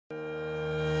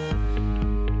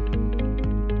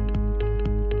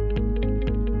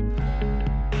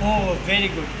very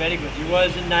good, very good. It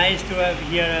was nice to have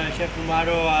here Chef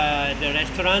Umaro at the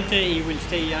restaurant. He will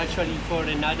stay actually for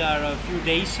another few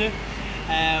days.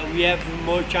 We have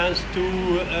more chance to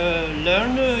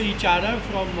learn each other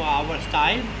from our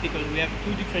style, because we have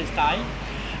two different styles.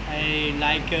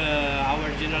 Like our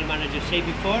general manager said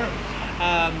before,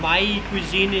 my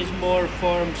cuisine is more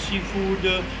from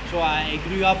seafood, so I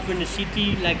grew up in a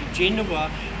city like Genova,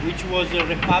 which was a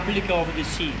republic of the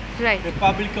sea. Right.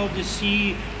 Republic of the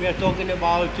Sea, we are talking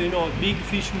about, big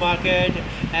fish market,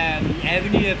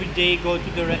 every day go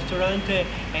to the restaurant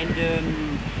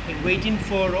and waiting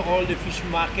for all the fish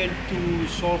market to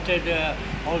sorted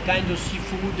all kinds of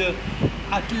seafood,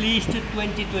 at least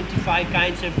 20-25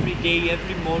 kinds every day,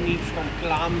 every morning, from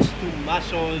clams to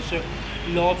mussels,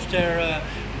 lobster,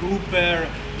 grouper,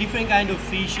 different kind of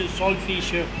fish,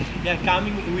 saltfish. They are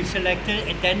coming, we select it,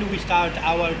 and then we start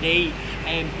our day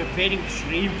and preparing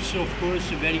shrimps, of course,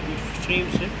 very good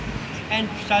shrimps, and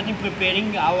starting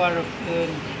preparing our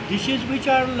dishes, which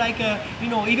are like,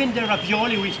 even the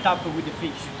ravioli we start with the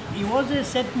fish. It was a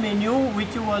set menu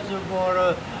which was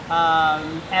for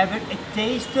have a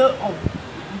taste of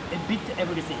a bit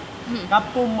everything.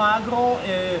 Capo magro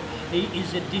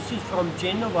is a dish from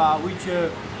Genova, which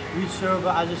we serve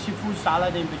as a seafood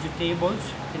salad and vegetables.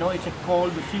 It's a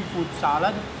cold seafood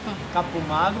salad. Capo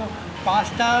magro.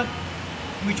 Pasta,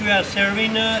 which we are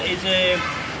serving, is a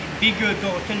big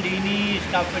tortellini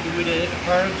stuffed with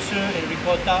herbs and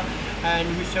ricotta, and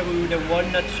we serve it with a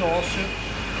walnut sauce.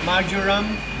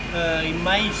 Marjoram. In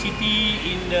my city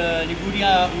in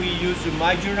Liguria, we use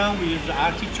marjoram, we use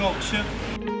artichokes.